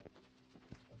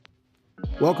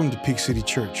Welcome to Peak City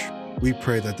Church. We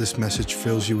pray that this message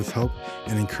fills you with hope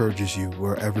and encourages you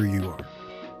wherever you are.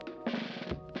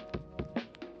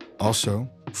 Also,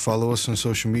 follow us on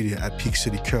social media at Peak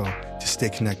City Co. to stay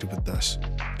connected with us.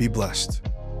 Be blessed.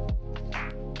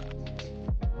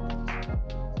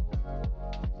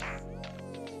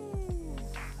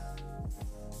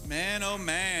 Man, oh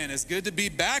man, it's good to be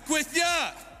back with you.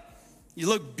 You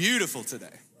look beautiful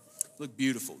today. Look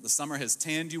beautiful. The summer has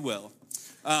tanned you well.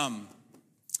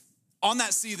 On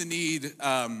that See the Need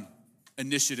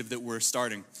initiative that we're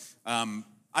starting,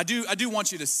 I do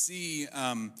want you to see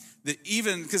that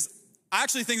even, because I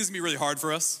actually think this is going to be really hard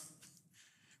for us,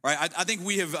 right? I think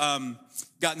we have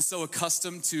gotten so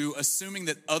accustomed to assuming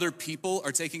that other people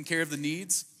are taking care of the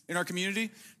needs in our community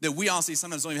that we honestly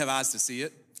sometimes don't even have eyes to see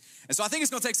it. And so I think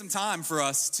it's gonna take some time for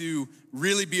us to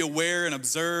really be aware and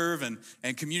observe and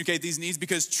communicate these needs,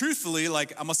 because truthfully,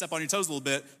 like, I'm gonna step on your toes a little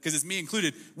bit, because it's me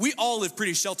included, we all live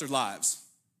pretty sheltered lives,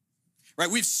 right?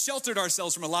 We've sheltered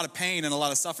ourselves from a lot of pain and a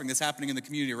lot of suffering that's happening in the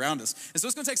community around us. And so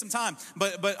it's gonna take some time,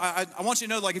 but I want you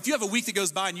to know, like, if you have a week that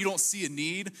goes by and you don't see a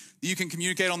need that you can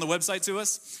communicate on the website to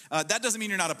us, that doesn't mean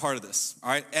you're not a part of this, all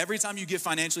right? Every time you give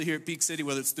financially here at Peak City,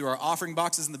 whether it's through our offering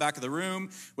boxes in the back of the room,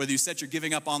 whether you set your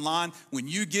giving up online, when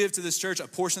you give to this church, a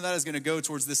portion of that is gonna go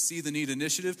towards this See the Need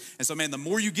initiative. And so, man, the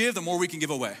more you give, the more we can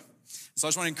give away. So I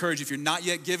just want to encourage you, if you're not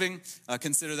yet giving,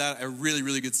 consider that a really,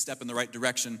 really good step in the right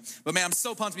direction. But man, I'm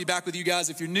so pumped to be back with you guys.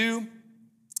 If you're new,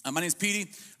 my name's Petey.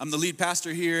 I'm the lead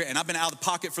pastor here, and I've been out of the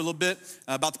pocket for a little bit.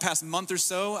 About the past month or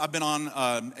so, I've been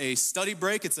on a study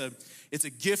break. It's a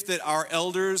gift that our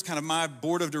elders, kind of my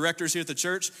board of directors here at the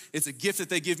church, it's a gift that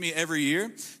they give me every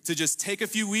year to just take a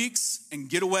few weeks and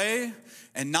get away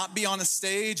and not be on a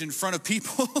stage in front of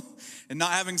people and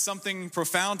not having something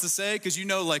profound to say, because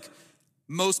like,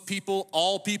 most people,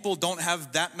 all people don't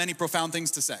have that many profound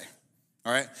things to say,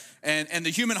 all right? And the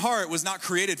human heart was not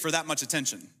created for that much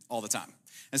attention all the time.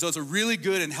 And so it's a really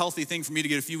good and healthy thing for me to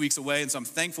get a few weeks away, and so I'm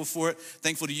thankful for it,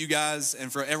 thankful to you guys and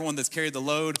for everyone that's carried the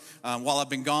load while I've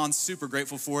been gone, super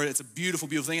grateful for it. It's a beautiful,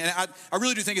 beautiful thing, and I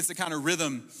really do think it's the kind of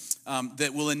rhythm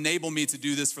that will enable me to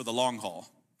do this for the long haul,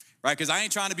 right? Because I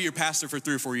ain't trying to be your pastor for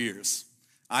 3 or 4 years.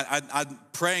 I'm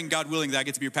praying, God willing, that I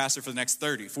get to be your pastor for the next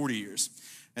 30, 40 years.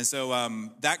 And so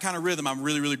that kind of rhythm, I'm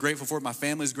really, really grateful for it. My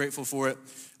family's grateful for it.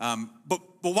 But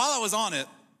while I was on it,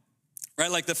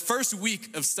 right, like the first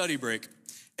week of study break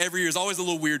every year is always a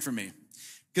little weird for me.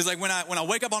 Because like when I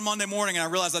wake up on Monday morning and I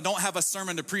realize I don't have a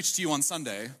sermon to preach to you on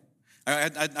Sunday, I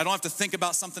don't have to think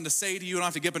about something to say to you, I don't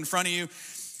have to get up in front of you.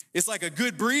 It's like a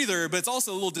good breather, but it's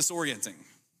also a little disorienting.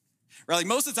 Right, like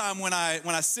most of the time when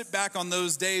I sit back on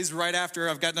those days right after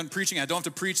I've got done preaching, I don't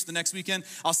have to preach the next weekend,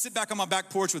 I'll sit back on my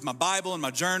back porch with my Bible and my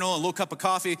journal, a little cup of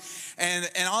coffee, and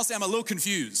honestly, I'm a little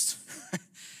confused,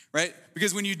 right?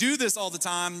 Because when you do this all the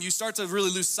time, you start to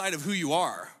really lose sight of who you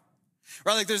are,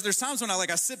 right? Like there's times when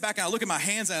I sit back and I look at my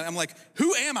hands and I'm like,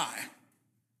 who am I?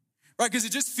 Right, because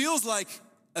it just feels like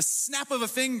a snap of a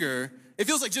finger. It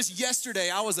feels like just yesterday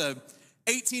I was a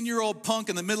 18-year-old punk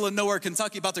in the middle of nowhere,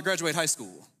 Kentucky, about to graduate high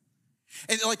school.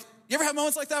 And like, you ever have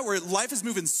moments like that where life is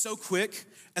moving so quick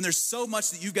and there's so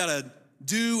much that you've got to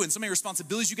do and so many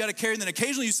responsibilities you got to carry, and then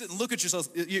occasionally you sit and look at yourself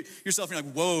and you're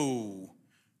like, whoa,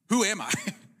 who am I?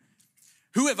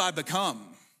 Who have I become?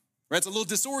 Right? It's a little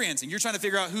disorienting. You're trying to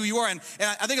figure out who you are. And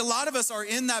I think a lot of us are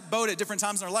in that boat at different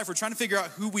times in our life. We're trying to figure out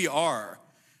who we are.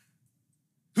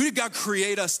 Who did God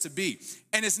create us to be?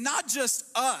 And it's not just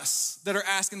us that are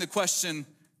asking the question,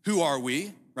 who are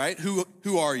we, right?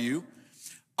 Who are you?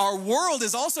 Our world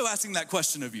is also asking that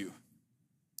question of you.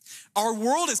 Our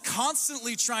world is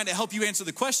constantly trying to help you answer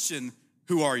the question,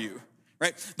 who are you,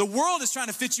 right? The world is trying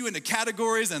to fit you into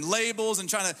categories and labels and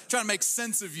trying to make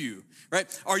sense of you, right?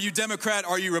 Are you Democrat?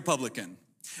 Are you Republican?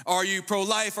 Are you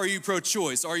pro-life? Are you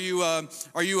pro-choice? Are you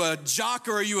a jock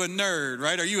or are you a nerd,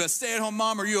 right? Are you a stay-at-home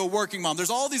mom or are you a working mom? There's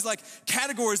all these like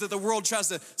categories that the world tries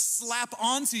to slap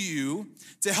onto you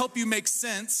to help you make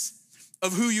sense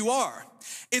of who you are.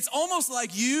 It's almost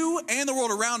like you and the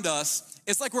world around us,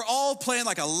 it's like we're all playing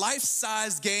like a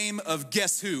life-sized game of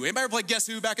Guess Who. Anybody ever play Guess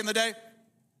Who back in the day?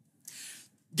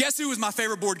 Guess Who was my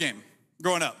favorite board game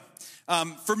growing up.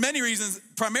 For many reasons,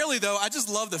 primarily though, I just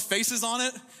love the faces on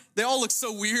it. They all look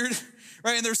so weird,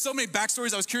 right? And there's so many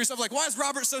backstories I was curious of, like, why is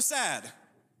Robert so sad?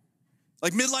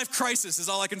 Like midlife crisis is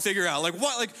all I can figure out. Like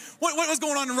what was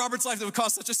going on in Robert's life that would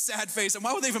cause such a sad face? And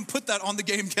why would they even put that on the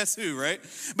game Guess Who, right?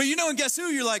 But in Guess Who,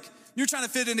 you're trying to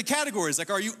fit into categories. Like,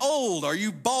 are you old? Are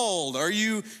you bald? Are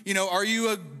you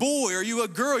a boy? Are you a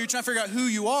girl? You're trying to figure out who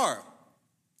you are.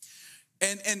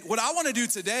 And what I want to do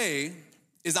today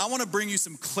is I want to bring you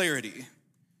some clarity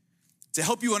to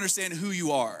help you understand who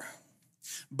you are.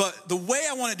 But the way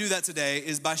I want to do that today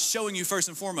is by showing you first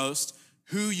and foremost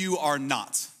who you are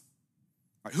not,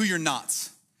 right? Who you're not.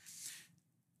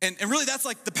 And really that's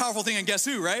like the powerful thing in Guess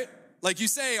Who, right? Like you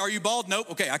say, are you bald?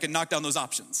 Nope. Okay, I can knock down those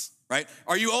options, right?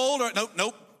 Are you old? Nope.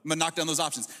 I'm gonna knock down those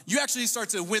options. You actually start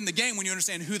to win the game when you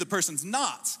understand who the person's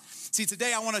not. See,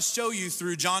 today I want to show you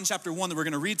through John chapter 1 that we're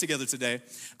going to read together today.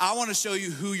 I want to show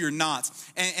you who you're not.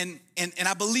 And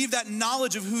I believe that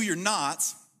knowledge of who you're not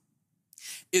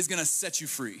is going to set you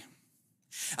free.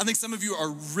 I think some of you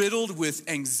are riddled with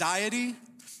anxiety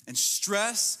and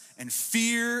stress and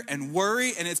fear and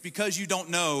worry, and it's because you don't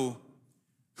know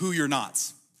who you're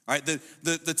not. All right,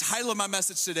 the title of my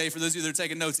message today, for those of you that are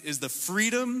taking notes, is The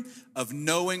Freedom of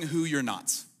Knowing Who You're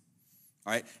Not.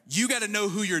 All right, you got to know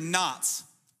who you're not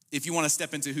if you want to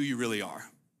step into who you really are.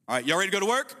 All right, y'all ready to go to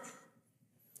work?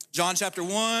 John chapter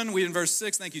 1, we in verse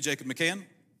 6. Thank you, Jacob McCann.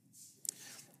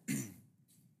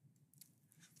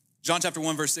 John chapter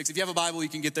 1, verse 6. If you have a Bible, you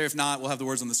can get there. If not, we'll have the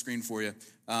words on the screen for you.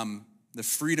 The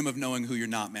freedom of knowing who you're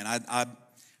not, man.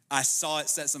 I saw it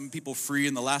set some people free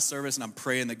in the last service, and I'm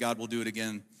praying that God will do it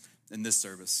again in this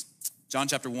service. John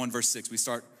chapter 1, verse 6. We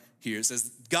start here. It says,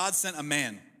 God sent a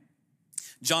man,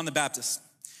 John the Baptist,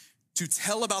 to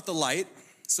tell about the light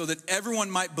so that everyone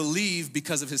might believe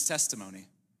because of his testimony.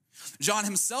 John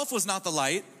himself was not the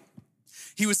light.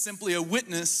 He was simply a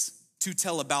witness to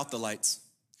tell about the light.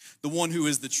 The one who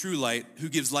is the true light, who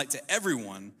gives light to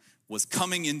everyone, was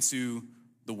coming into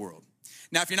the world.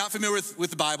 Now, if you're not familiar with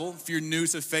the Bible, if you're new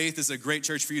to faith, this is a great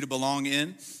church for you to belong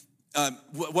in.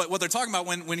 What they're talking about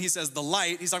when he says the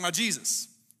light, he's talking about Jesus.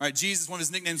 All right, Jesus, one of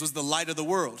his nicknames was the light of the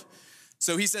world.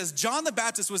 So he says John the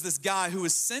Baptist was this guy who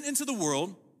was sent into the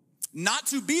world not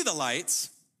to be the light,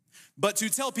 but to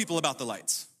tell people about the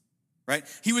light, right?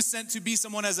 He was sent to be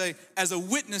someone as a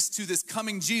witness to this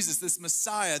coming Jesus, this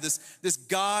Messiah, this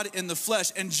God in the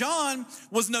flesh. And John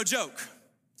was no joke.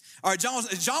 All right,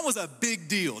 John was a big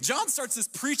deal. John starts this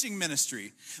preaching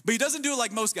ministry, but he doesn't do it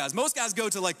like most guys. Most guys go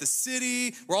to like the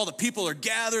city where all the people are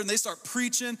gathered and they start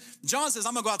preaching. John says,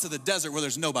 I'm gonna go out to the desert where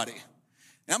there's nobody. And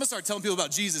I'm gonna start telling people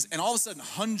about Jesus. And all of a sudden,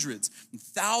 hundreds and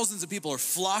thousands of people are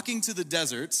flocking to the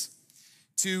desert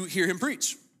to hear him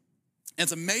preach. And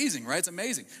it's amazing, right? It's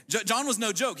amazing. John was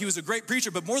no joke. He was a great preacher,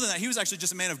 but more than that, he was actually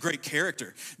just a man of great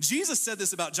character. Jesus said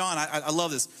this about John. I love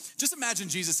this. Just imagine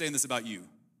Jesus saying this about you.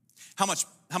 How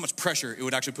much pressure it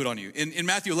would actually put on you. In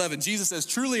Matthew 11, Jesus says,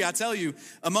 truly, I tell you,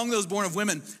 among those born of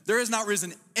women, there has not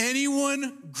risen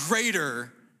anyone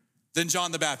greater than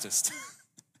John the Baptist.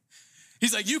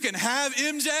 He's like, you can have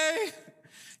MJ,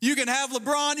 you can have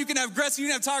LeBron, you can have Gretzky, you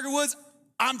can have Tiger Woods.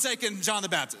 I'm taking John the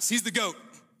Baptist. He's the GOAT.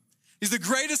 He's the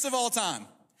greatest of all time,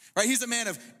 right? He's a man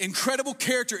of incredible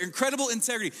character, incredible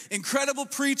integrity, incredible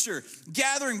preacher,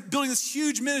 building this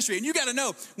huge ministry. And you got to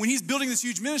know, when he's building this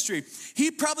huge ministry,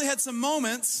 he probably had some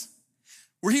moments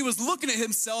where he was looking at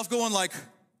himself going like,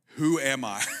 who am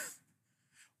I?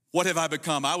 What have I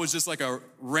become? I was just like a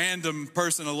random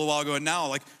person a little while ago, and now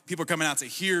like people are coming out to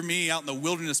hear me out in the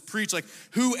wilderness preach. Like,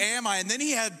 who am I? And then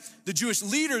he had the Jewish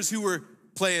leaders who were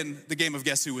playing the game of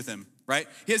Guess Who with him, right?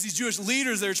 He has these Jewish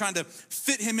leaders that are trying to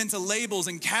fit him into labels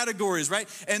and categories, right?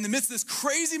 And in the midst of this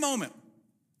crazy moment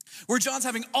where John's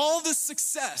having all this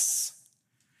success,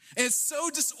 and it's so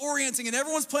disorienting, and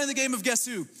everyone's playing the game of Guess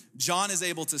Who, John is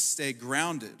able to stay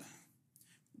grounded,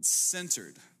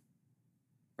 centered,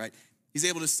 right? He's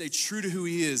able to stay true to who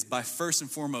he is by first and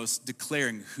foremost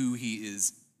declaring who he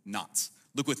is not.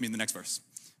 Look with me in the next verse.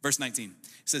 Verse 19.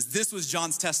 It says, this was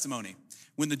John's testimony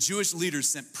when the Jewish leaders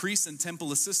sent priests and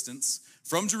temple assistants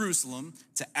from Jerusalem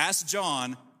to ask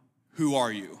John, who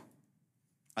are you?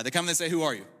 They come and they say, who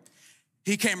are you?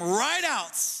 He came right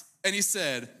out and he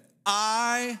said,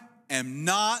 I am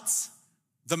not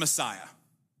the Messiah.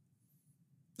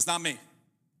 It's not me.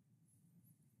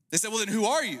 They said, well, then who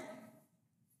are you?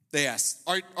 They asked,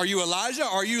 are you Elijah?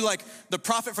 Are you like the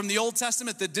prophet from the Old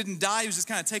Testament that didn't die? He was just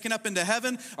kind of taken up into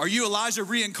heaven. Are you Elijah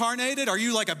reincarnated? Are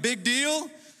you like a big deal?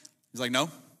 He's like, no.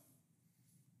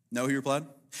 No, he replied.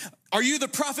 Are you the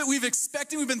prophet we've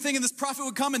expected? We've been thinking this prophet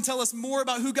would come and tell us more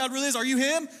about who God really is. Are you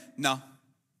him? No,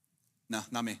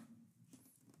 not me.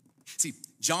 See,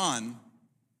 John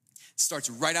starts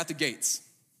right out the gates.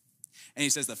 And he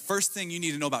says, the first thing you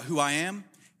need to know about who I am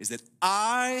is that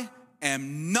I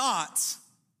am not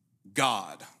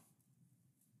God.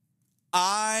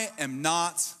 I am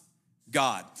not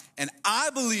God. And I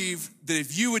believe that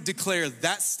if you would declare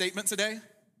that statement today,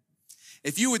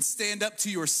 if you would stand up to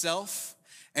yourself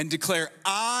and declare,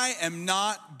 I am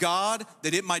not God,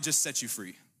 that it might just set you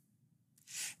free.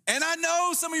 And I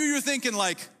know some of you are thinking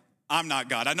like, I'm not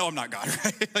God. I know I'm not God,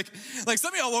 right? like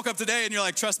some of y'all woke up today and you're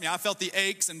like, trust me, I felt the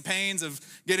aches and pains of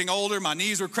getting older. My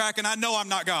knees were cracking. I know I'm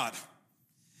not God.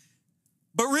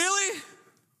 But really?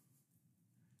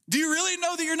 Do you really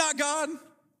know that you're not God?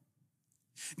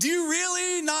 Do you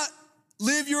really not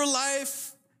live your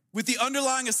life with the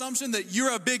underlying assumption that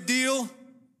you're a big deal?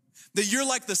 That you're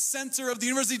like the center of the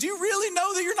universe? Do you really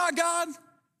know that you're not God?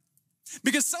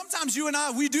 Because sometimes you and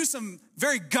I, we do some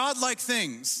very God-like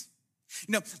things.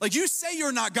 You know, like you say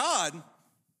you're not God,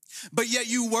 but yet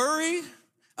you worry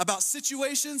about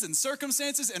situations and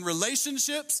circumstances and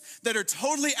relationships that are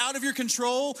totally out of your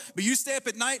control, but you stay up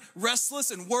at night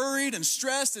restless and worried and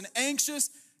stressed and anxious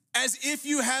as if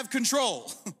you have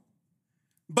control.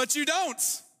 But you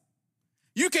don't.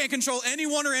 You can't control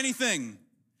anyone or anything,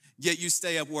 yet you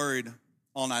stay up worried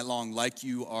all night long like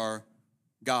you are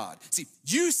God. See,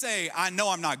 you say, I know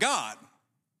I'm not God,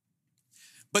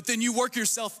 but then you work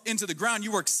yourself into the ground.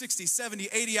 You work 60, 70,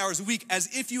 80 hours a week as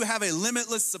if you have a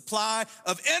limitless supply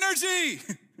of energy.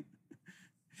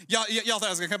 Y'all thought I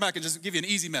was gonna come back and just give you an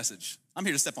easy message. I'm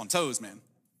here to step on toes, man.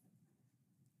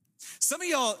 Some of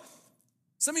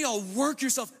y'all work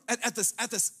yourself at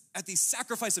the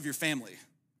sacrifice of your family.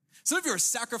 Some of you are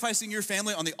sacrificing your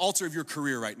family on the altar of your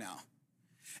career right now.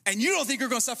 And you don't think you're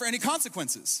gonna suffer any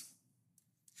consequences.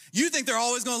 You think they're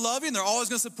always gonna love you and they're always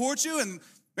gonna support you, and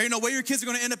maybe no way your kids are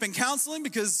gonna end up in counseling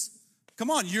because, come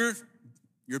on, you're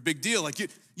a big deal. Like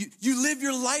you live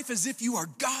your life as if you are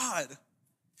God.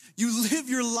 You live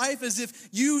your life as if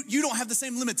you don't have the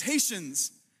same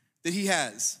limitations that he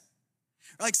has.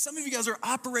 Like some of you guys are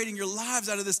operating your lives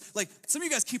out of this. Like some of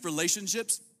you guys keep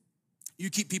relationships. You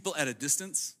keep people at a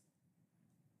distance.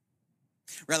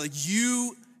 Right? Like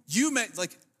you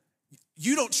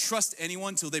don't trust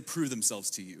anyone till they prove themselves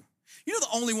to you. You know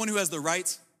the only one who has the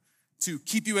right to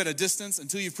keep you at a distance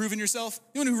until you've proven yourself?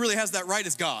 The one who really has that right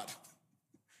is God.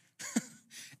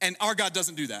 And our God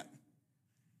doesn't do that.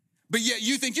 But yet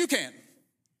you think you can,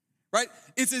 right?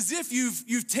 It's as if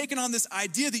you've taken on this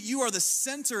idea that you are the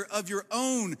center of your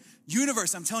own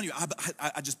universe. I'm telling you,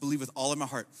 I just believe with all of my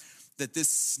heart that this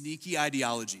sneaky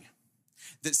ideology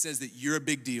that says that you're a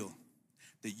big deal,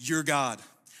 that you're God,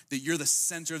 that you're the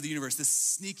center of the universe, this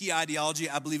sneaky ideology,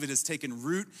 I believe it has taken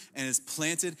root and is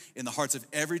planted in the hearts of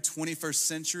every 21st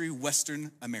century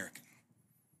Western American.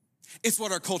 It's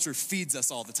what our culture feeds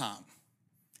us all the time.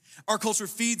 Our culture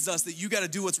feeds us that you got to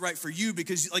do what's right for you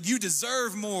because like you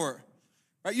deserve more,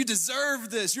 right? You deserve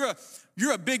this.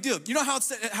 You're a big deal. You know how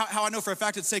I know for a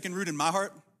fact it's taken root in my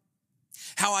heart?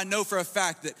 How I know for a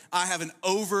fact that I have an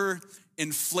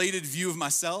overinflated view of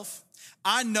myself?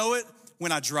 I know it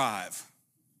when I drive.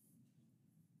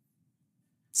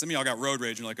 Some of y'all got road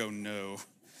rage and you're like, oh no,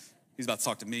 he's about to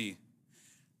talk to me.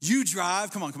 You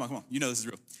drive, come on. You know this is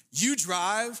real. You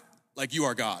drive like you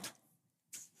are God.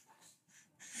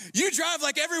 You drive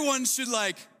like everyone should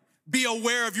like be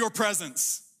aware of your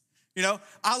presence. You know,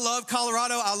 I love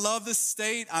Colorado. I love this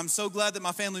state. I'm so glad that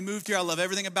my family moved here. I love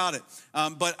everything about it.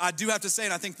 But I do have to say,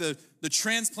 and I think the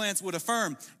transplants would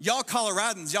affirm, y'all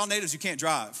Coloradans, y'all natives, you can't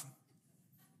drive.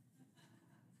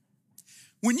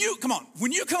 When you come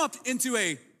up into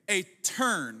a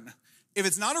turn, if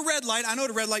it's not a red light, I know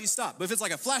at a red light you stop. But if it's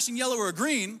like a flashing yellow or a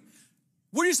green,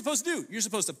 what are you supposed to do? You're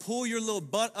supposed to pull your little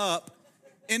butt up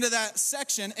into that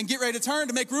section and get ready to turn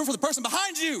to make room for the person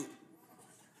behind you.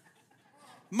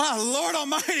 My Lord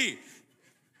Almighty.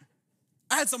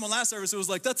 I had someone last service who was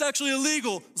like, that's actually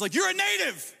illegal. I was like, you're a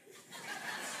native.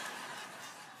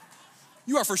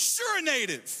 You are for sure a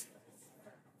native.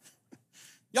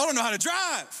 Y'all don't know how to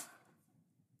drive.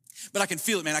 But I can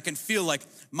feel it, man. I can feel like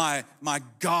my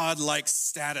God-like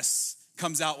status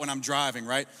comes out when I'm driving,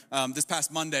 right? This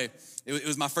past Monday, it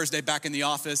was my first day back in the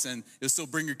office, and it was still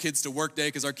bring your kids to work day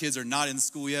because our kids are not in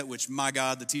school yet, which, my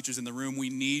God, the teachers in the room, we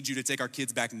need you to take our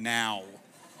kids back now.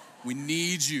 We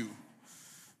need you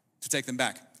to take them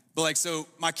back. But like, so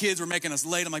my kids were making us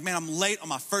late. I'm like, man, I'm late on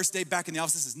my first day back in the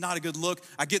office. This is not a good look.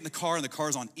 I get in the car and the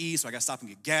car's on E, so I gotta stop and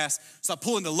get gas. So I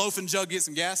pull into Loaf and Jug, get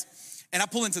some gas. And I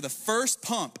pull into the first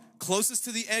pump closest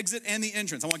to the exit and the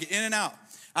entrance. I wanna get in and out.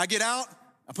 I get out,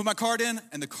 I put my card in,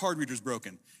 and the card reader's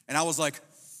broken. And I was like,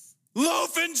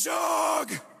 Loaf and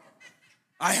Jug,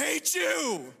 I hate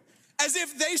you. As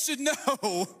if they should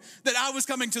know that I was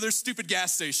coming to their stupid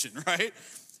gas station, right?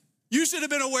 You should have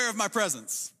been aware of my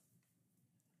presence.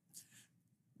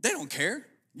 They don't care.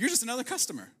 You're just another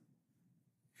customer.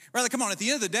 Right? Like, come on, at the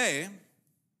end of the day,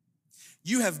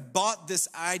 you have bought this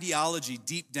ideology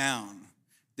deep down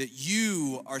that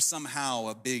you are somehow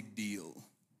a big deal,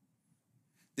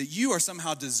 that you are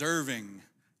somehow deserving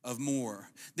of more,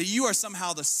 that you are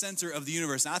somehow the center of the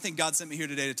universe. And I think God sent me here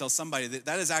today to tell somebody that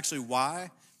that is actually why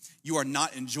you are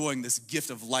not enjoying this gift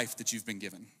of life that you've been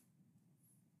given.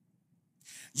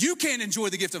 You can't enjoy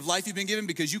the gift of life you've been given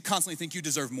because you constantly think you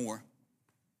deserve more.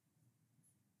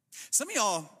 Some of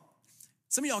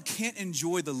y'all can't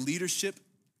enjoy the leadership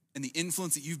and the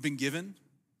influence that you've been given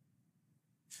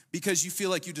because you feel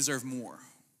like you deserve more.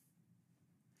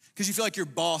 Because you feel like your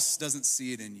boss doesn't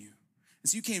see it in you. And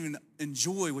so you can't even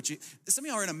enjoy what you, some of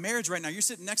y'all are in a marriage right now, you're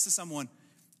sitting next to someone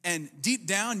and deep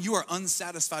down you are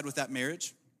unsatisfied with that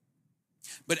marriage,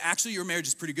 but actually your marriage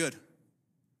is pretty good.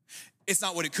 It's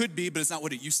not what it could be, but it's not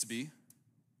what it used to be,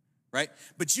 right?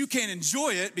 But you can't enjoy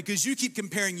it because you keep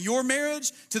comparing your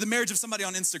marriage to the marriage of somebody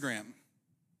on Instagram.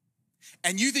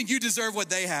 And you think you deserve what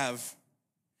they have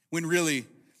when really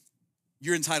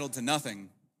you're entitled to nothing.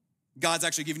 God's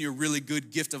actually giving you a really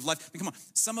good gift of life. I mean, come on,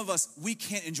 some of us, we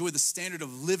can't enjoy the standard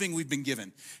of living we've been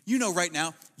given. You know right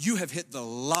now, you have hit the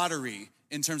lottery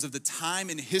in terms of the time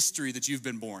in history that you've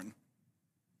been born.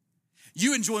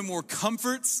 You enjoy more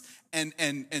comforts and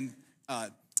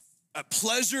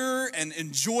pleasure and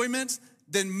enjoyment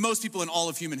than most people in all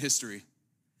of human history.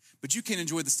 But you can't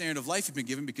enjoy the standard of life you've been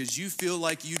given because you feel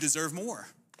like you deserve more.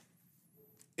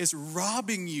 It's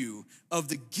robbing you of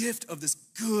the gift of this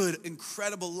good,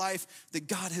 incredible life that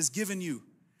God has given you.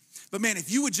 But man,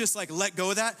 if you would just let go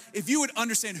of that, if you would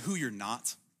understand who you're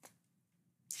not,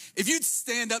 if you'd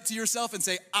stand up to yourself and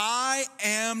say, I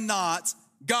am not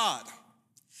God.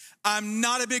 I'm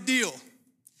not a big deal.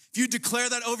 If you declare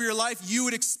that over your life, you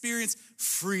would experience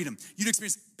freedom. You'd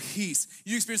experience peace.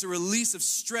 You'd experience a release of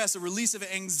stress, a release of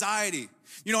anxiety.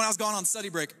 You know, when I was gone on study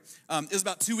break, it was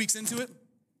about 2 weeks into it,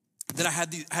 that I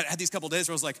had these couple days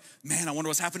where I was like, man, I wonder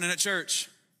what's happening at church.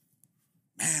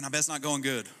 Man, I bet it's not going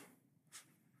good.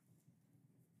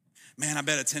 Man, I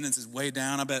bet attendance is way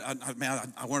down.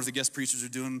 I wonder if the guest preachers are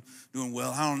doing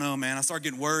well. I don't know, man. I started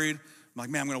getting worried. I'm like,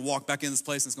 man, I'm going to walk back in this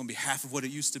place and it's going to be half of what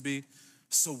it used to be.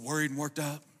 So worried and worked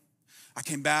up. I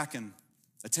came back and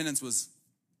attendance was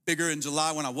bigger in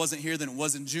July when I wasn't here than it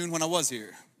was in June when I was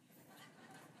here.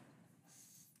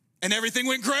 And everything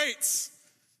went great. It's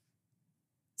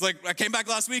like I came back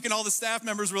last week and all the staff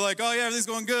members were like, oh yeah, everything's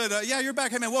going good. Yeah, you're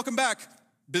back. Hey man, welcome back.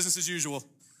 Business as usual,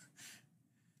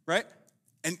 right?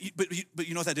 But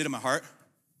you know what that did in my heart?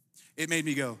 It made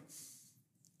me go,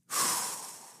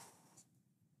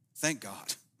 thank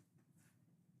God.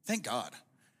 Thank God.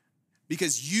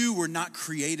 Because you were not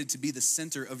created to be the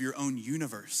center of your own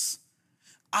universe.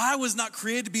 I was not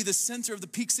created to be the center of the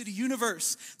Peak City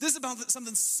universe. This is about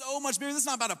something so much bigger. This is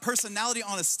not about a personality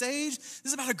on a stage. This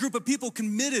is about a group of people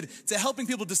committed to helping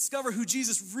people discover who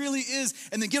Jesus really is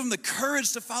and then give them the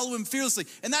courage to follow him fearlessly.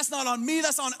 And that's not on me,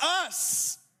 that's on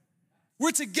us.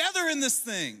 We're together in this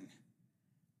thing.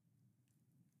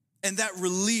 And that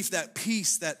relief, that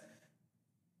peace, that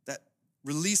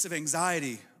release of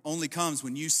anxiety only comes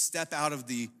when you step out of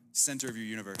the center of your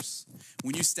universe,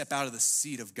 when you step out of the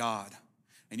seat of God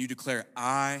and you declare,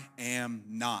 I am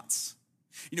not.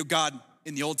 You know, God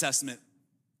in the Old Testament,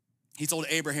 he told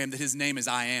Abraham that his name is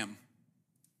I am,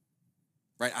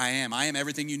 right? I am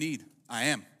everything you need. I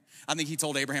am. I think he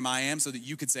told Abraham, I am, so that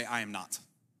you could say, I am not.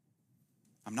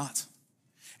 I'm not.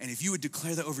 And if you would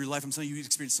declare that over your life, I'm telling you, you'd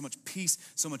experience so much peace,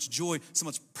 so much joy, so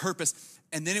much purpose,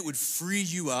 and then it would free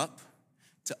you up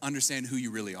to understand who you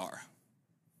really are.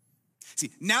 See,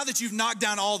 now that you've knocked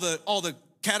down all the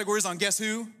categories on guess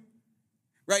who,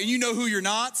 right? And you know who you're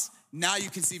not, now you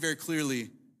can see very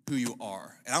clearly who you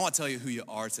are. And I want to tell you who you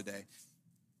are today.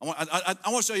 I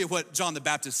want to show you what John the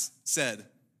Baptist said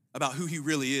about who he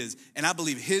really is. And I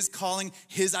believe his calling,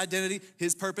 his identity,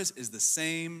 his purpose is the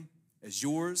same as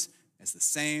yours, as the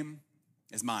same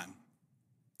as mine.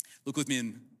 Look with me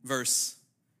in verse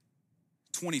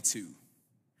 22.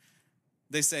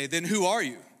 They say, then who are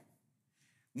you?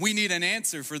 We need an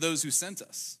answer for those who sent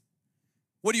us.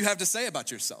 What do you have to say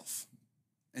about yourself?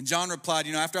 And John replied,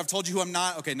 after I've told you who I'm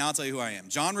not, okay, now I'll tell you who I am.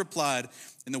 John replied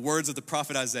in the words of the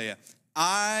prophet Isaiah,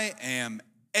 I am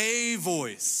a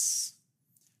voice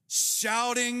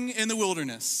shouting in the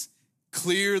wilderness,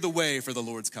 clear the way for the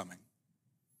Lord's coming.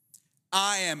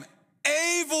 I am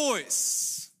a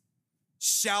voice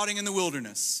shouting in the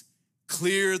wilderness,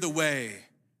 clear the way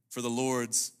for the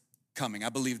Lord's coming. I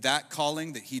believe that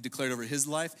calling that he declared over his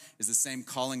life is the same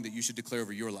calling that you should declare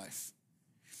over your life.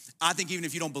 I think even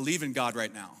if you don't believe in God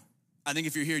right now, I think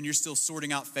if you're here and you're still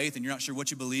sorting out faith and you're not sure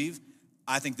what you believe,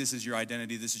 I think this is your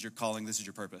identity, this is your calling, this is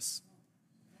your purpose.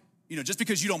 Just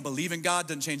because you don't believe in God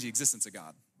doesn't change the existence of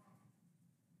God.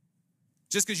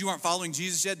 Just because you aren't following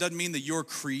Jesus yet doesn't mean that your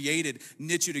created,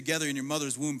 knit you together in your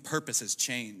mother's womb purpose has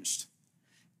changed.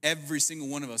 Every single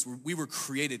one of us, we were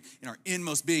created in our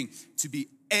inmost being to be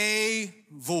a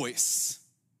voice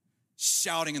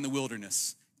shouting in the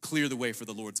wilderness, clear the way for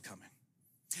the Lord's coming.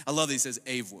 I love that he says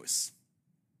a voice,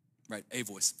 right? A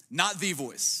voice, not the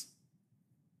voice,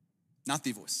 not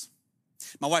the voice.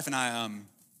 My wife and I,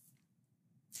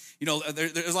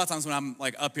 there's a lot of times when I'm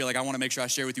like up here, like I want to make sure I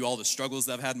share with you all the struggles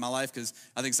that I've had in my life, because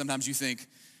I think sometimes you think,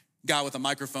 guy with a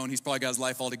microphone, he's probably got his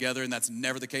life all together, and that's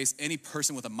never the case. Any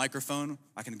person with a microphone,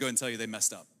 I can go and tell you they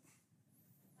messed up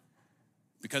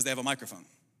because they have a microphone.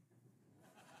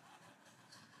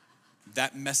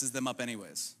 That messes them up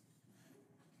anyways.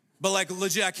 But like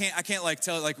legit, I can't like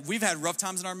tell, like we've had rough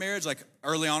times in our marriage. Like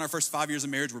early on, our first 5 years of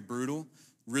marriage were brutal,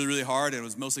 really, really hard, and it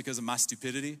was mostly because of my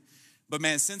stupidity. But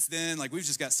man, since then, like we've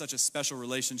just got such a special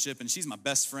relationship, and she's my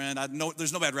best friend.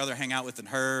 There's nobody I'd rather hang out with than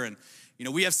her, and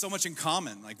we have so much in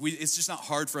common. Like it's just not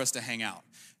hard for us to hang out,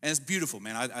 and it's beautiful,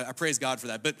 man. I praise God for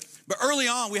that. But early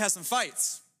on, we had some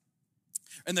fights,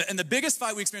 and the biggest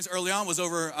fight we experienced early on was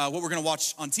over what we're gonna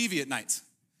watch on TV at night,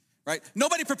 right?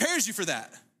 Nobody prepares you for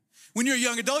that. When you're a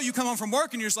young adult, you come home from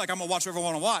work and you're just like, I'm gonna watch whatever I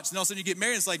wanna watch. And all of a sudden you get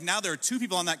married, and it's like now there are 2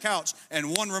 people on that couch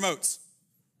and 1 remote,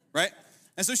 right?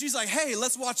 And so she's like, hey,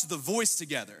 let's watch The Voice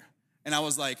together. And I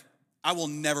was like, I will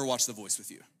never watch The Voice with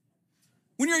you.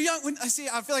 When you're young, I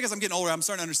feel like as I'm getting older, I'm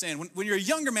starting to understand. When you're a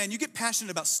younger man, you get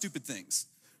passionate about stupid things,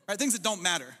 right? Things that don't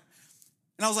matter.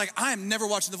 And I was like, I am never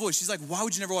watching The Voice. She's like, why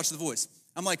would you never watch The Voice?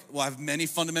 I'm like, well, I have many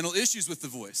fundamental issues with The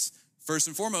Voice. First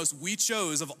and foremost, we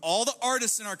chose, of all the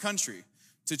artists in our country,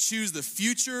 to choose the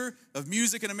future of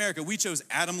music in America, we chose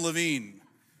Adam Levine,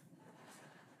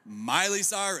 Miley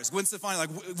Cyrus, Gwen Stefani. Like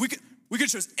we could have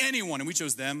chose anyone, and we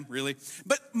chose them, really.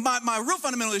 But my real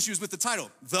fundamental issue is with the title,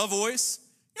 The Voice.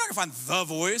 You're not gonna find The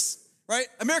Voice, right?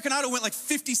 American Idol went like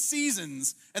 50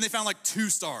 seasons, and they found like 2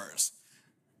 stars.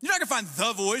 You're not gonna find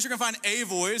The Voice, you're gonna find a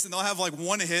voice, and they'll have like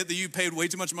 1 hit that you paid way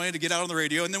too much money to get out on the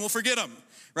radio, and then we'll forget them,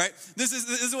 right? This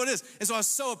is what it is. And so I was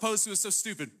so opposed to it, so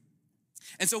stupid.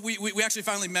 And so we actually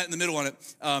finally met in the middle on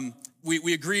it.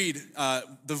 We agreed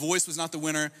The Voice was not the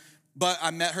winner, but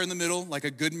I met her in the middle, like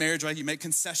a good marriage, right? You make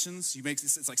concessions,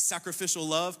 it's like sacrificial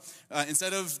love.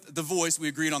 Instead of The Voice, we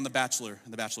agreed on The Bachelor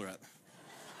and The Bachelorette.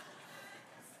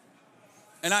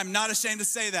 And I'm not ashamed to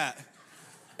say that.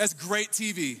 That's great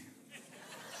TV.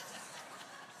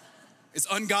 It's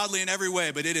ungodly in every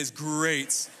way, but it is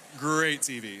great, great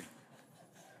TV.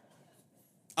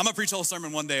 I'm gonna preach a whole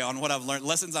sermon one day on what I've learned,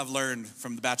 lessons I've learned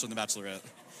from The Bachelor and The Bachelorette.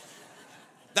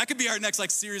 That could be our next like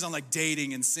series on like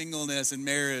dating and singleness and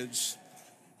marriage.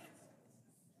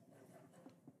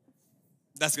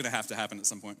 That's gonna have to happen at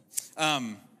some point.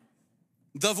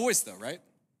 The Voice though, right?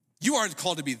 You are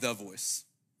called to be the voice.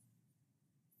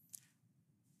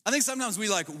 I think sometimes we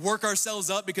like work ourselves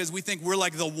up because we think we're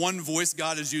like the one voice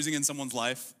God is using in someone's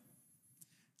life.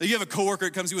 Like you have a coworker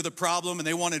that comes to you with a problem and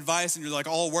they want advice and you're like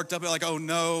all worked up. You're like, oh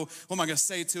no, what am I gonna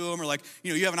say to them? Or like,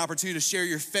 you have an opportunity to share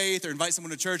your faith or invite someone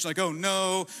to church. Like, oh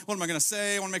no, what am I gonna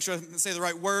say? I wanna make sure I say the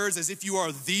right words, as if you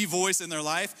are the voice in their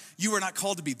life. You are not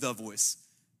called to be the voice.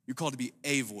 You're called to be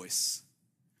a voice.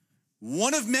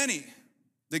 One of many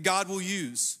that God will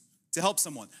use to help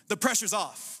someone. The pressure's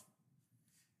off.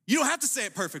 You don't have to say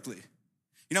it perfectly.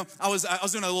 I was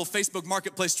doing a little Facebook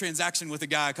marketplace transaction with a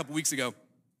guy a couple weeks ago.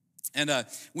 And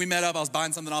we met up, I was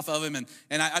buying something off of him,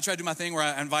 and I tried to do my thing where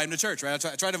I invite him to church, right?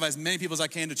 I try to invite as many people as I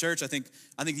can to church. I think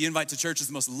the invite to church is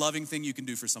the most loving thing you can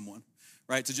do for someone,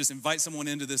 right? To just invite someone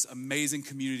into this amazing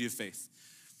community of faith.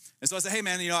 And so I said, hey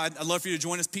man, I'd love for you to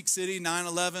join us, Peak City,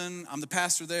 9/11. I'm the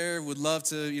pastor there, would love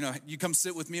to, you come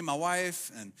sit with me and my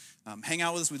wife and hang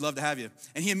out with us, we'd love to have you.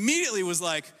 And he immediately was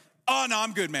like, oh no,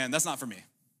 I'm good, man, that's not for me.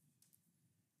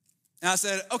 And I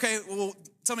said, okay, well,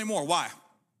 tell me more, why?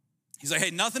 He's like, hey,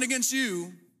 nothing against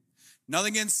you,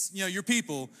 nothing against, your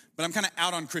people, but I'm kind of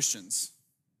out on Christians,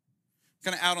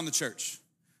 kind of out on the church.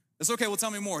 That's okay, well,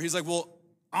 tell me more. He's like, well,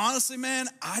 honestly, man,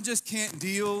 I just can't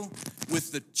deal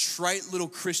with the trite little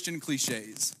Christian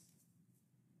cliches,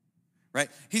 right?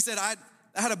 He said, I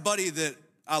had a buddy that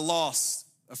I lost,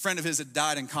 a friend of his that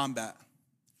died in combat.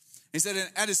 He said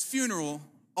at his funeral,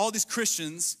 all these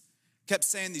Christians kept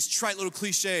saying these trite little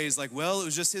cliches like, well, it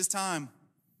was just his time.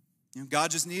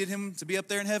 God just needed him to be up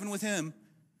there in heaven with him.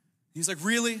 He's like,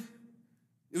 really?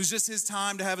 It was just his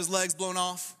time to have his legs blown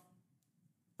off?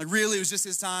 Like, really? It was just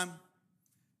his time?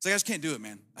 It's like, I just can't do it,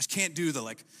 man. I just can't do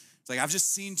it's like, I've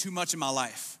just seen too much in my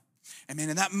life. And man,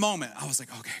 in that moment, I was like,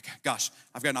 okay, gosh,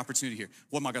 I've got an opportunity here.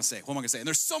 What am I gonna say? What am I gonna say? And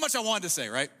there's so much I wanted to say,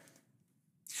 right?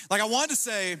 Like I wanted to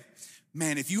say,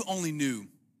 man, if you only knew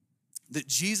that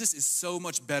Jesus is so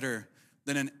much better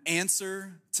than an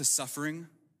answer to suffering.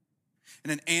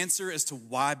 and an answer as to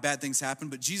why bad things happen,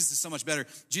 but Jesus is so much better.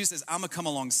 Jesus says, I'm gonna come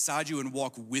alongside you and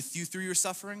walk with you through your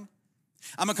suffering.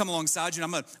 I'm gonna come alongside you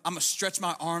and I'm gonna stretch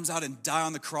my arms out and die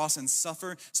on the cross and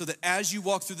suffer so that as you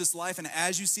walk through this life and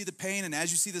as you see the pain and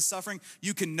as you see the suffering,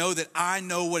 you can know that I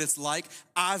know what it's like.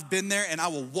 I've been there and I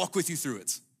will walk with you through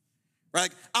it. Right?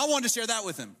 Like, I wanted to share that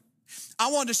with him.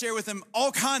 I wanted to share with him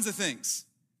all kinds of things.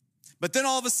 But then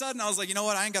all of a sudden I was like, you know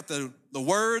what? I ain't got the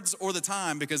words or the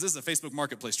time because this is a Facebook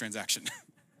Marketplace transaction.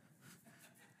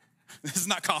 This is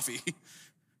not coffee.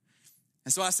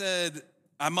 And so I said,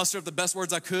 I mustered up the best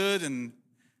words I could, and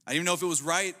I didn't even know if it was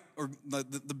right or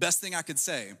the best thing I could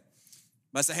say.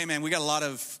 But I said, hey man, we got a lot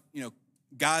of,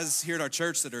 guys here at our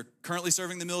church that are currently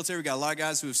serving the military. We got a lot of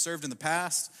guys who have served in the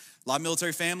past, a lot of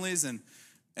military families, and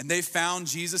they found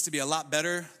Jesus to be a lot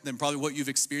better than probably what you've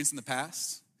experienced in the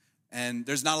past. And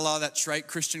there's not a lot of that trite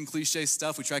Christian cliche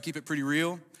stuff. We try to keep it pretty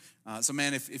real. So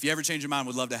man, if you ever change your mind,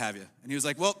 we'd love to have you. And he was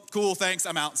like, well, cool, thanks,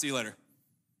 I'm out, see you later.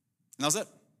 And that was it.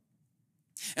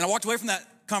 And I walked away from that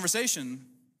conversation.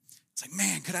 It's like,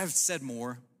 man, could I have said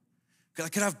more?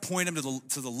 Could I have pointed him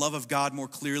to the love of God more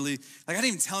clearly? Like, I didn't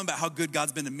even tell him about how good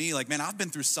God's been to me. Like, man, I've been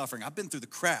through suffering. I've been through the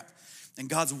crap. And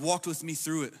God's walked with me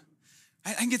through it.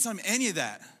 I didn't get to tell him any of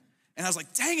that. And I was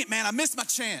like, dang it, man, I missed my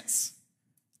chance.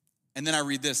 And then I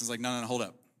read this. It's like, no, hold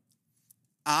up.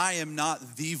 I am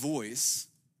not the voice,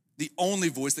 the only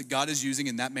voice that God is using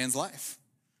in that man's life.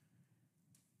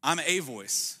 I'm a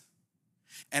voice.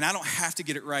 And I don't have to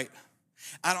get it right.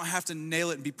 I don't have to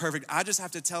nail it and be perfect. I just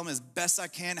have to tell him as best I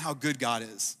can how good God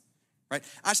is, right?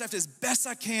 I just have to, as best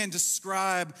I can,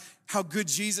 describe how good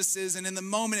Jesus is. And in the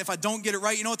moment, if I don't get it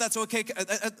right, you know what, that's okay.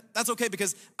 That's okay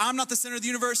because I'm not the center of the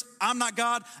universe. I'm not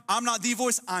God. I'm not the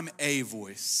voice. I'm a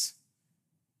voice.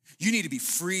 You need to be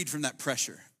freed from that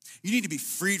pressure. You need to be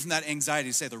freed from that anxiety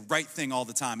to say the right thing all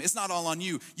the time. It's not all on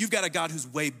you. You've got a God who's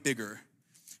way bigger,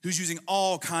 who's using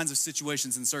all kinds of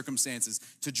situations and circumstances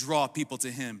to draw people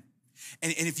to him.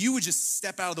 And if you would just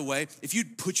step out of the way, if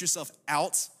you'd put yourself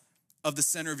out of the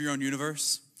center of your own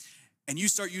universe and you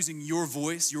start using your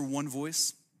voice, your one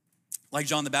voice, like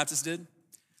John the Baptist did.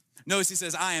 Notice he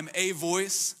says, I am a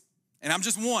voice and I'm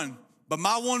just one, but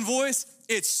my one voice,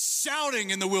 it's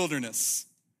shouting in the wilderness.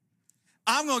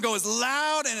 I'm gonna go as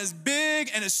loud and as big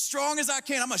and as strong as I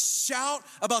can. I'm gonna shout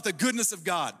about the goodness of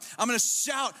God. I'm gonna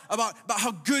shout about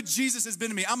how good Jesus has been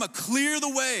to me. I'm gonna clear the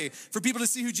way for people to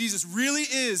see who Jesus really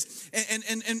is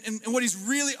and what he's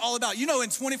really all about. You know, in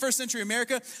 21st century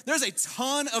America, there's a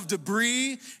ton of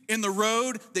debris in the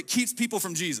road that keeps people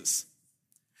from Jesus.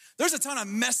 There's a ton of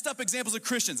messed up examples of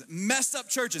Christians, messed up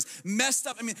churches,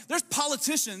 there's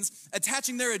politicians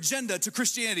attaching their agenda to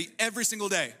Christianity every single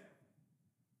day.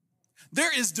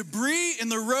 There is debris in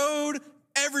the road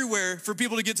everywhere for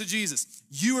people to get to Jesus.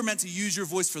 You are meant to use your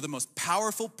voice for the most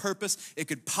powerful purpose it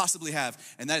could possibly have,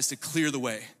 and that is to clear the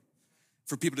way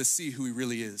for people to see who he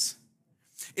really is.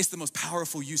 It's the most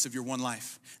powerful use of your one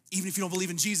life. Even if you don't believe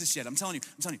in Jesus yet, I'm telling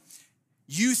you,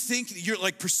 you think that you're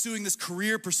like pursuing this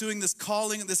career, pursuing this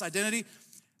calling, this identity.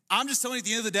 I'm just telling you at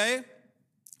the end of the day,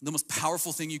 the most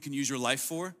powerful thing you can use your life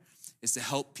for is to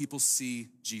help people see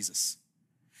Jesus.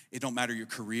 It don't matter your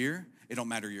career. It don't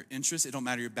matter your interests. It don't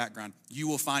matter your background. You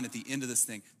will find at the end of this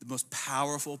thing, the most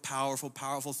powerful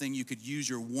thing you could use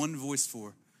your one voice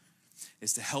for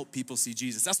is to help people see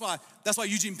Jesus. That's why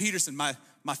Eugene Peterson, my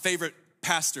favorite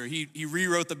pastor, he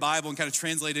rewrote the Bible and kind of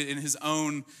translated it in his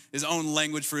own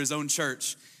language for his own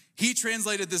church. He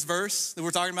translated this verse that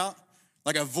we're talking about,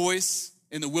 like a voice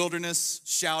in the wilderness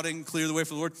shouting, clear the way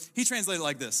for the Lord. He translated it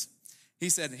like this. He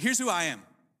said, here's who I am.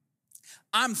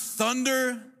 I'm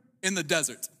thunder in the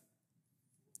desert.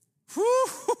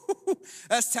 Whew,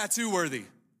 that's tattoo worthy.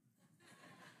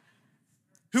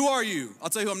 Who are you? I'll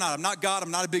tell you who I'm not. I'm not God.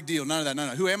 I'm not a big deal. None of that. No.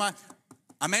 Who am I?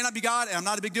 I may not be God and I'm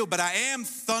not a big deal, but I am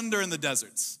thunder in the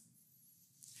deserts.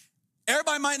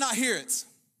 Everybody might not hear it,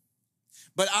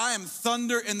 but I am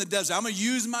thunder in the desert. I'm going to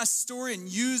use my story and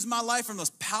use my life for the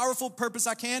most powerful purpose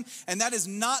I can, and that is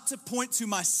not to point to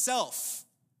myself.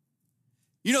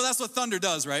 You know, that's what thunder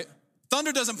does, right?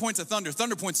 Thunder doesn't point to thunder.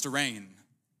 Thunder points to rain.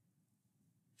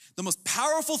 The most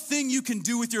powerful thing you can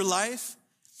do with your life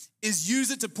is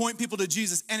use it to point people to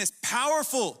Jesus. And it's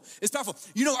powerful. It's powerful.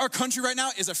 You know, our country right now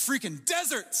is a freaking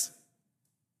desert.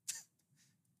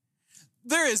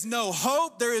 There is no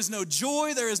hope. There is no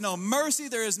joy. There is no mercy.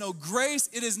 There is no grace.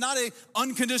 It is not an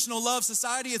unconditional love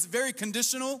society. It's very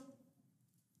conditional.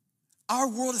 Our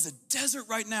world is a desert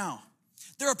right now.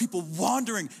 There are people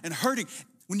wandering and hurting.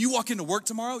 When you walk into work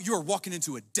tomorrow, you are walking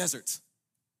into a desert.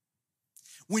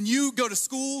 When you go to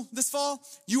school this fall,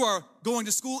 you are going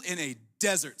to school in a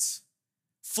desert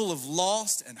full of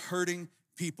lost and hurting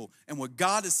people. And what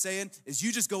God is saying is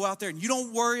you just go out there and you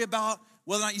don't worry about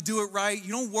whether or not you do it right.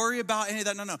 You don't worry about any of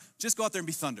that. No. Just go out there and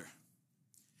be thunder.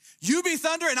 You be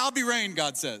thunder and I'll be rain,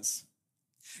 God says.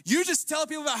 You just tell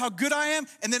people about how good I am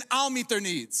and then I'll meet their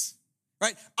needs,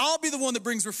 right? I'll be the one that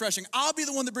brings refreshing. I'll be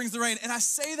the one that brings the rain. And I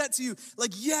say that to you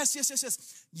like, yes.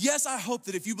 Yes, I hope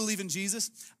that if you believe in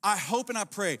Jesus, I hope and I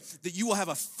pray that you will have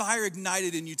a fire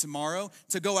ignited in you tomorrow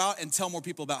to go out and tell more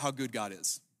people about how good God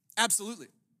is. Absolutely.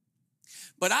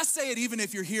 But I say it even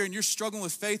if you're here and you're struggling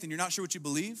with faith and you're not sure what you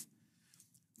believe,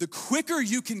 the quicker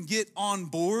you can get on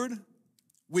board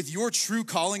with your true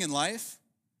calling in life,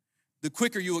 the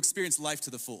quicker you'll experience life to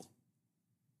the full.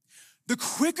 The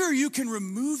quicker you can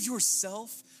remove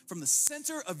yourself from the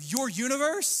center of your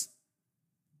universe,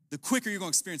 the quicker you're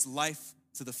going to experience life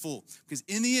to the full. Because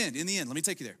in the end, let me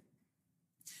take you there.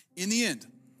 In the end,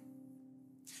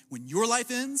 when your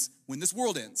life ends, when this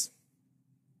world ends,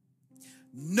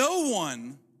 no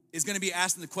one is going to be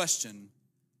asking the question,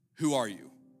 who are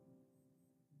you?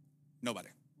 Nobody.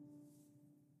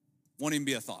 Won't even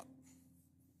be a thought.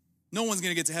 No one's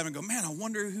going to get to heaven and go, man, I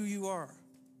wonder who you are.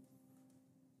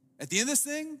 At the end of this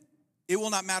thing, it will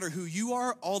not matter who you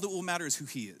are. All that will matter is who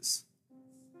he is.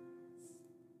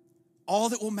 All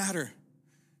that will matter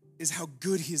is how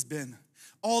good he has been.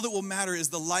 All that will matter is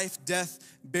the life, death,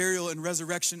 burial, and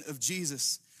resurrection of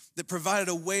Jesus that provided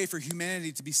a way for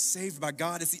humanity to be saved by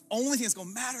God. It's the only thing that's going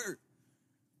to matter.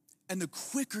 And the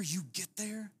quicker you get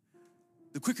there,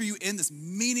 the quicker you end this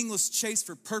meaningless chase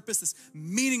for purpose, this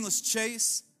meaningless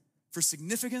chase for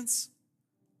significance,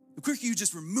 the quicker you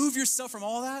just remove yourself from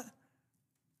all that,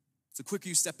 the quicker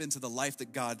you step into the life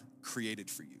that God created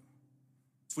for you.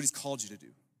 It's what he's called you to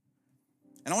do.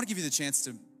 And I want to give you the chance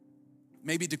to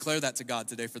maybe declare that to God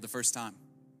today for the first time.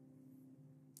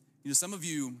 You know, some of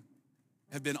you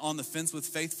have been on the fence with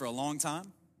faith for a long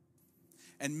time.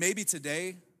 And maybe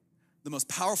today, the most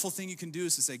powerful thing you can do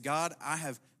is to say, God, I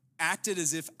have acted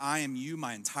as if I am you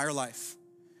my entire life.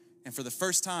 And for the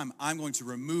first time, I'm going to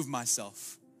remove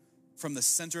myself from the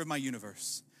center of my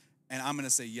universe. And I'm going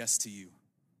to say yes to you.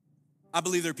 I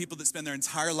believe there are people that spend their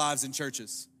entire lives in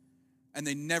churches and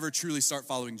they never truly start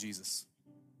following Jesus.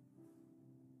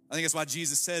 I think that's why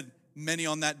Jesus said, many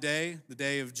on that day, the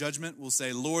day of judgment, will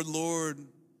say, Lord, Lord.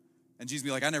 And Jesus will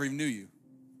be like, I never even knew you.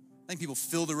 I think people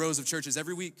fill the rows of churches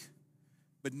every week,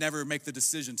 but never make the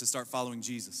decision to start following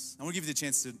Jesus. I want to give you the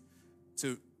chance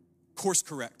to course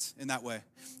correct in that way.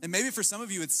 And maybe for some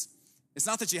of you, it's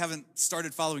not that you haven't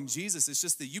started following Jesus, it's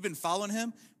just that you've been following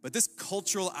him, but this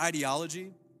cultural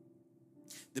ideology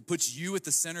that puts you at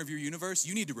the center of your universe,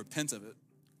 you need to repent of it.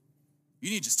 You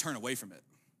need to just turn away from it.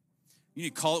 You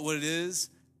need to call it what it is.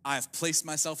 I have placed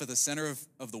myself at the center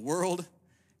of the world,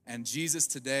 and Jesus,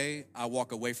 today, I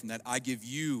walk away from that. I give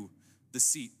you the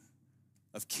seat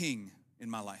of king in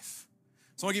my life.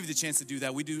 So I want to give you the chance to do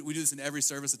that. We do this in every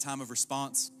service, a time of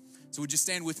response. So would you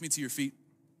stand with me to your feet?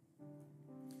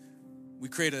 We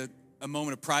create a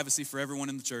moment of privacy for everyone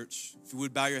in the church. If you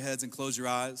would, bow your heads and close your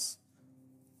eyes.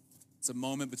 It's a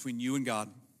moment between you and God.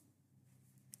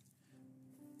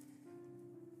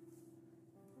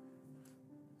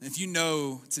 If you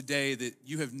know today that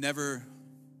you have never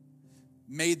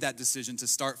made that decision to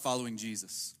start following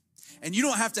Jesus, and you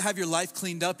don't have to have your life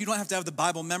cleaned up, you don't have to have the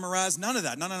Bible memorized, none of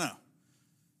that, no.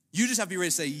 You just have to be ready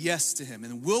to say yes to him,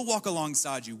 and we'll walk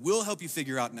alongside you. We'll help you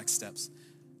figure out next steps.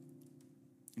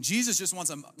 And Jesus just wants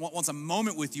a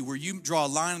moment with you where you draw a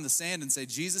line in the sand and say,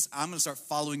 Jesus, I'm going to start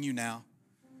following you now.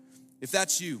 If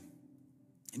that's you,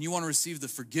 and you want to receive the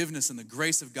forgiveness and the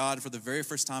grace of God for the very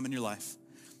first time in your life,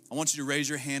 I want you to raise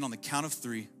your hand on the count of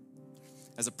 3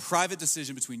 as a private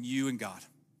decision between you and God.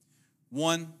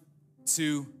 1,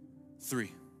 2,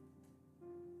 3.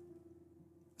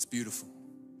 It's beautiful.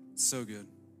 It's so good.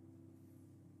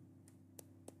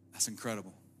 That's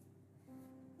incredible.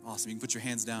 Awesome. You can put your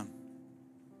hands down.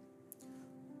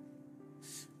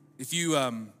 If you,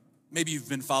 maybe you've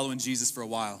been following Jesus for a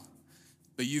while,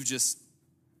 but you've just,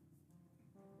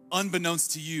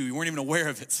 unbeknownst to you, you weren't even aware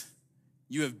of it.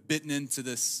 You have bitten into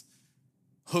this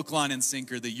hook, line, and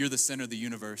sinker that you're the center of the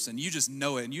universe, and you just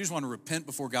know it, and you just want to repent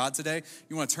before God today.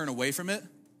 You want to turn away from it,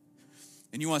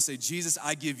 and you want to say, Jesus,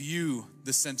 I give you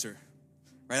the center,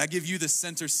 right? I give you the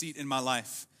center seat in my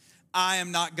life. I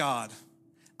am not God.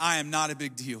 I am not a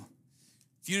big deal.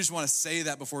 If you just want to say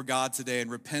that before God today and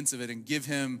repent of it and give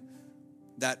him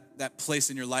that place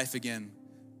in your life again,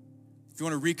 if you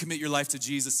want to recommit your life to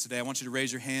Jesus today, I want you to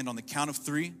raise your hand on the count of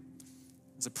 3.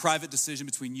 It's a private decision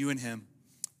between you and him.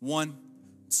 1,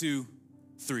 2,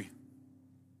 3.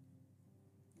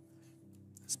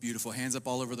 That's beautiful. Hands up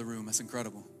all over the room. That's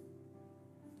incredible.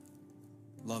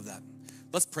 Love that.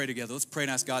 Let's pray together. Let's pray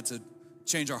and ask God to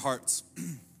change our hearts.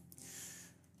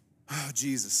 Oh,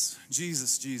 Jesus,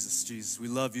 Jesus, Jesus, Jesus, we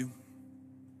love you.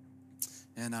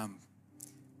 And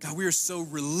God, we are so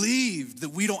relieved that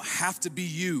we don't have to be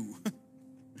you.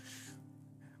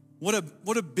 What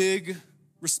a big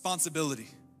responsibility.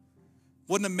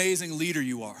 What an amazing leader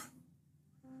you are.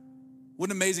 What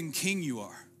an amazing king you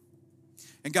are.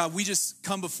 And God, we just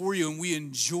come before you and we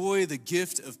enjoy the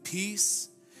gift of peace.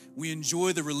 We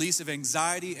enjoy the release of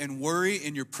anxiety and worry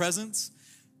in your presence.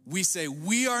 We say,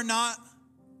 we are not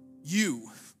you.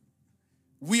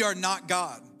 We are not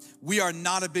God. We are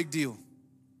not a big deal.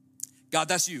 God,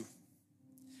 that's you.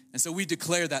 And so we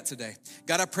declare that today.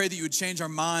 God, I pray that you would change our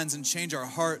minds and change our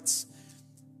hearts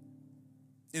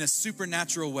in a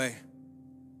supernatural way.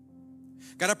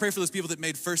 God, I pray for those people that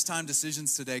made first-time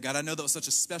decisions today. God, I know that was such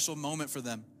a special moment for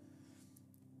them.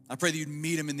 I pray that you'd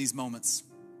meet them in these moments.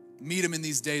 Meet them in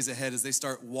these days ahead as they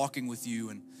start walking with you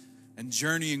and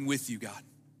journeying with you, God.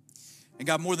 And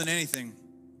God, more than anything,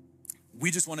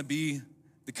 we just want to be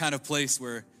the kind of place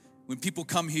where when people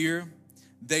come here,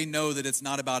 they know that it's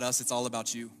not about us, it's all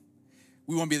about you.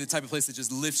 We want to be the type of place that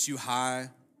just lifts you high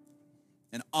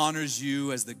and honors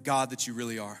you as the God that you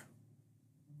really are.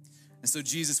 And so,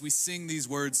 Jesus, we sing these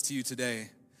words to you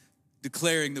today,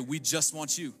 declaring that we just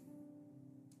want you.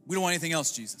 We don't want anything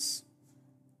else, Jesus.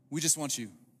 We just want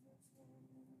you.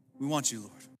 We want you,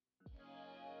 Lord.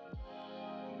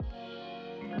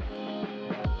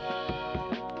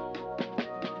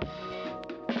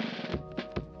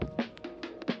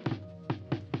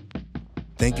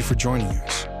 Thank you for joining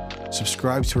us.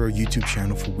 Subscribe to our YouTube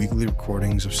channel for weekly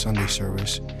recordings of Sunday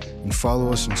service and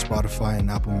follow us on Spotify and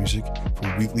Apple Music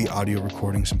for weekly audio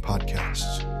recordings and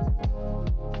podcasts.